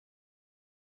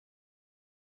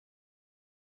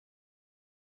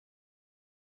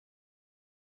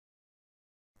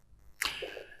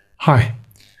Hi.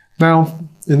 Now,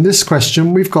 in this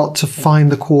question, we've got to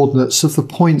find the coordinates of the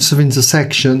points of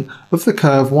intersection of the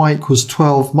curve y equals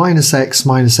 12 minus x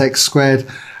squared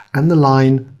and the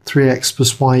line 3x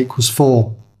plus y equals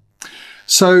 4.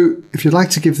 So if you'd like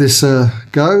to give this a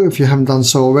go, if you haven't done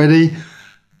so already,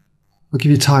 I'll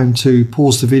give you time to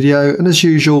pause the video and, as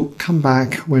usual, come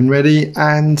back when ready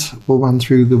and we'll run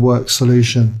through the work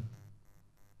solution.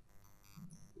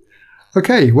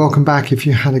 Okay, welcome back if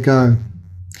you had a go.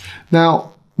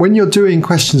 Now, when you're doing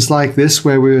questions like this,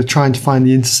 where we're trying to find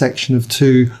the intersection of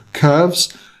two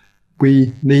curves,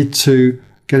 we need to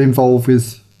get involved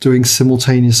with doing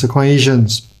simultaneous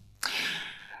equations.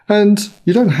 And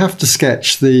you don't have to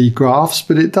sketch the graphs,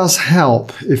 but it does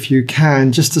help if you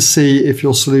can, just to see if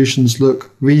your solutions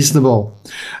look reasonable.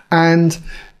 And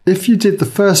if you did the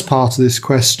first part of this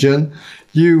question,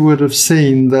 you would have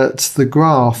seen that the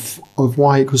graph of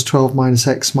y equals 12 minus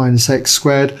x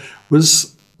squared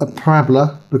was a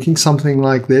parabola looking something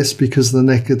like this because of the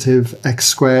negative x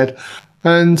squared,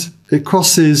 and it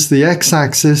crosses the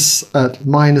x-axis at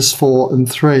minus 4 and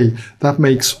 3. That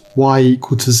makes y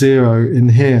equal to 0 in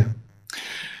here.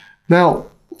 Now,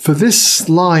 for this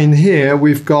line here,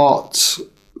 we've got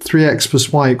 3x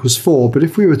plus y equals 4, but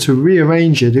if we were to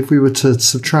rearrange it, if we were to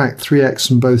subtract 3x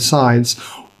from both sides,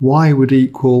 y would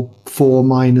equal 4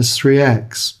 minus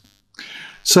 3x.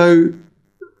 So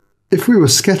if we were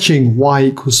sketching y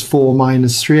equals 4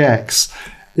 minus 3x,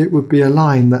 it would be a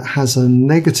line that has a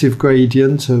negative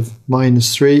gradient of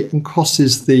minus 3 and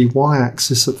crosses the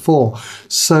y-axis at 4.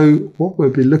 So what we'll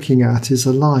be looking at is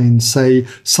a line, say,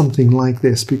 something like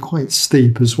this, be quite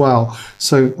steep as well.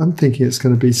 So I'm thinking it's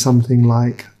going to be something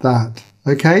like that.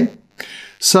 Okay?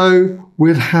 So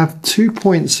we'll have 2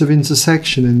 points of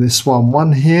intersection in this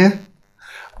one here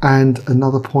and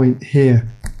another point here.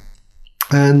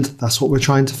 And that's what we're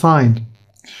trying to find.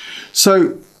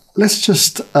 So let's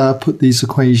just put these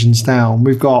equations down.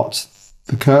 We've got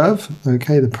the curve,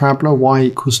 okay, the parabola, y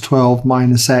equals 12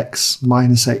 minus x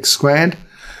squared.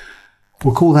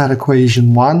 We'll call that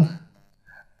equation 1.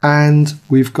 And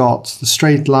we've got the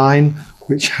straight line,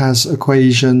 which has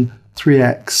equation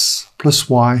 3x plus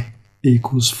y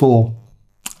equals 4.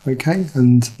 Okay,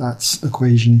 and that's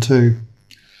equation 2.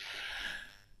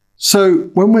 So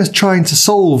when we're trying to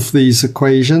solve these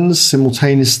equations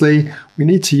simultaneously, we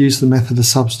need to use the method of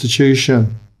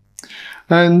substitution.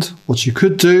 And what you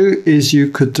could do is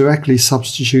you could directly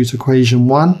substitute equation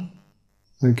 1,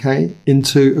 okay,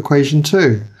 into equation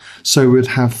 2. So we'd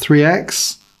have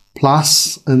 3x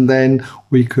plus, and then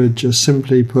we could just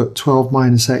simply put 12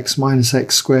 minus x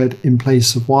squared in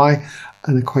place of y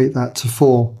and equate that to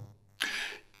 4.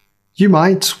 You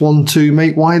might want to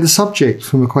make y the subject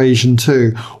from equation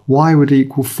 2. Y would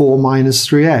equal 4 minus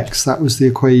 3x. That was the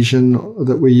equation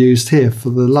that we used here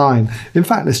for the line. In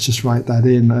fact, let's just write that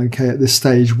in. Okay, at this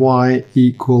stage, y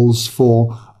equals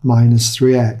 4 minus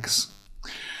 3x.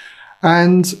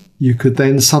 And you could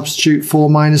then substitute 4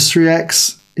 minus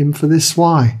 3x in for this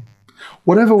y.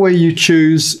 Whatever way you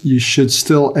choose, you should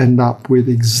still end up with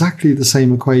exactly the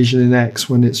same equation in x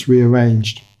when it's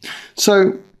rearranged.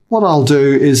 So what I'll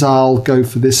do is I'll go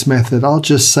for this method. I'll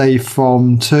just say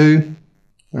from 2,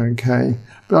 okay,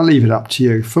 but I'll leave it up to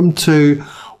you. From 2,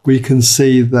 we can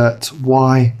see that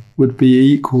y would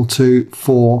be equal to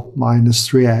 4 minus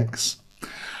 3x.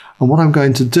 And what I'm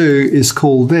going to do is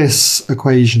call this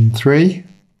equation 3,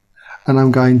 and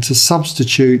I'm going to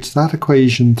substitute that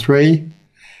equation 3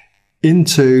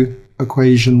 into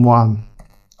equation 1.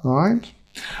 All right?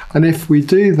 And if we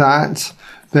do that,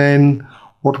 then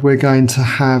what we're going to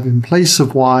have in place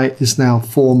of y is now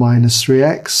 4 minus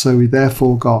 3x. So we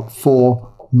therefore got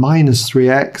 4 minus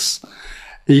 3x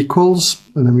equals,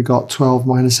 and then we got 12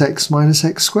 minus x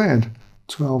squared.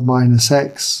 12 minus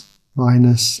x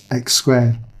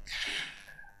squared.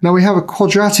 Now we have a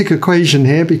quadratic equation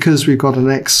here because we've got an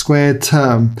x squared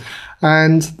term.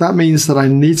 And that means that I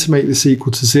need to make this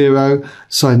equal to 0,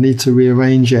 so I need to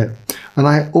rearrange it. And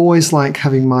I always like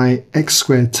having my x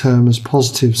squared term as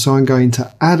positive, so I'm going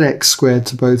to add x squared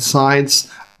to both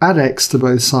sides, add x to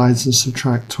both sides, and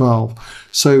subtract 12.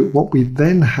 So what we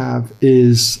then have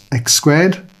is x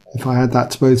squared, if I add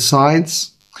that to both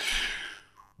sides.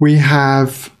 We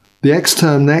have the x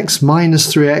term next,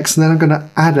 minus 3x, and then I'm going to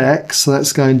add x, so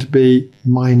that's going to be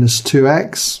minus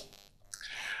 2x.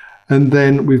 And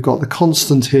then we've got the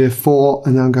constant here, 4,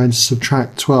 and then I'm going to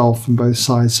subtract 12 from both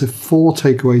sides. So 4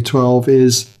 take away 12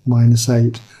 is minus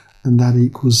 8, and that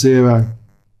equals 0.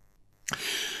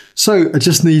 So I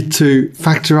just need to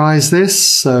factorize this.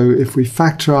 So if we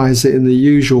factorize it in the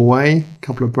usual way, a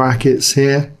couple of brackets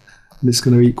here, and it's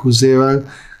going to equal 0.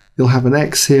 You'll have an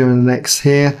x here and an x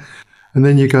here. And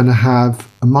then you're going to have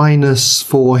a minus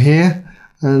 4 here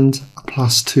and a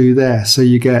plus 2 there. So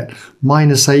you get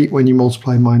minus 8 when you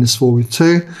multiply minus 4 with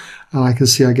 2. And I can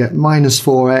see I get minus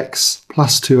 4x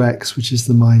plus 2x, which is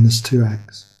the minus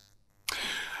 2x.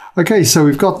 Okay, so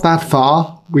we've got that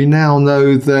far. We now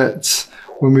know that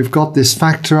when we've got this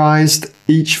factorized,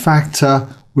 each factor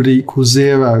would equal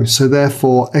 0. So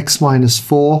therefore, x minus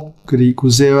 4 could equal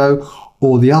 0,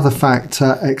 or the other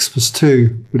factor, x plus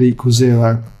 2, would equal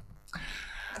 0.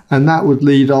 And that would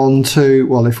lead on to,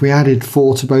 well, if we added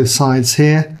 4 to both sides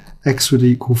here, x would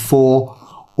equal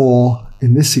 4, or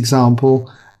in this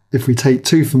example, if we take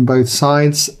 2 from both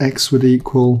sides, x would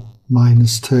equal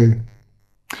minus 2.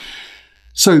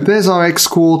 So there's our x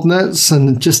coordinates,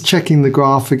 and just checking the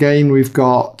graph again, we've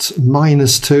got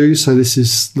minus 2, so this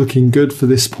is looking good for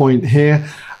this point here,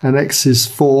 and x is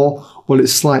 4, well,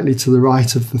 it's slightly to the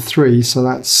right of the 3, so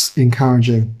that's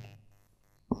encouraging.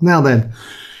 Now then,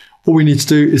 all we need to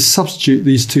do is substitute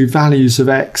these two values of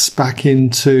x back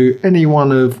into any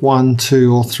one of 1,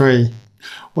 2 or 3.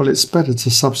 Well, it's better to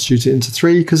substitute it into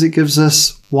 3 because it gives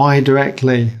us y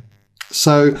directly.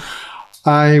 So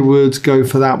I would go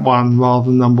for that one rather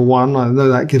than number 1. I know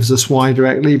that gives us y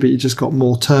directly, but you just got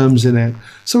more terms in it.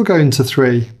 So we'll go into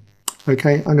 3.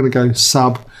 Okay, I'm going to go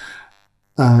sub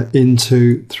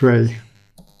into 3.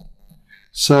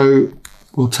 So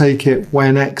we'll take it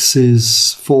when x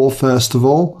is 4 first of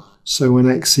all. So when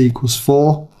x equals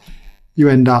 4, you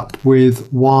end up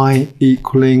with y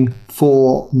equaling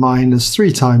 4 minus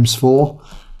 3 times 4.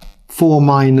 4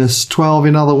 minus 12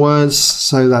 in other words,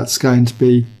 so that's going to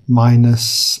be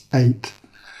minus 8.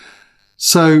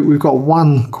 So we've got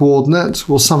one coordinate,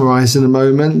 we'll summarise in a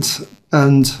moment,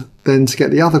 and then to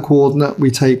get the other coordinate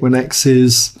we take when x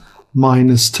is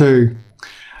minus 2.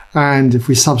 And if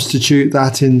we substitute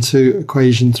that into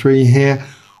equation 3 here,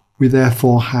 we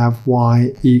therefore have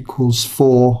y equals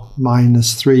 4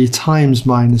 minus 3 times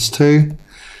minus 2.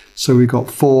 So we've got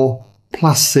 4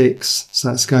 plus 6, so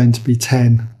that's going to be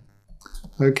 10.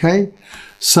 Okay,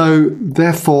 so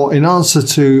therefore in answer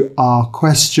to our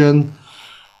question,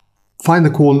 find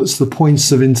the coordinates of the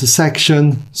points of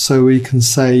intersection. So we can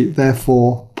say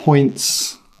therefore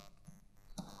points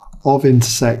of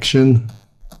intersection,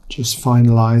 just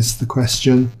finalize the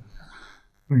question.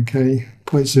 Okay,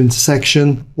 points of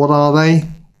intersection, what are they?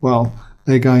 Well,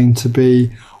 they're going to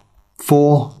be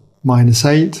 4 minus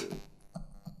 8,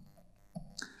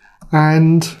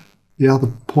 and the other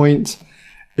point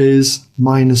is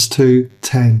minus 2,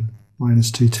 10.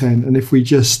 Minus 2, 10. And if we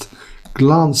just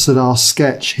glance at our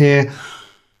sketch here,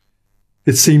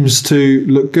 it seems to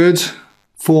look good.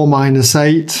 4 minus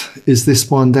 8 is this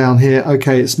one down here.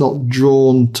 Okay, it's not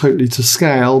drawn totally to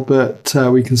scale, but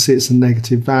we can see it's a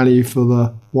negative value for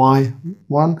the y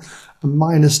one. And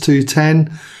minus 2,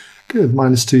 10. Good,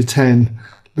 minus 2, 10.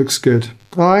 Looks good.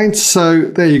 All right, so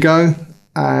there you go.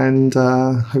 And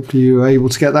hopefully you were able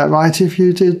to get that right if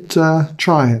you did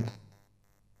try it.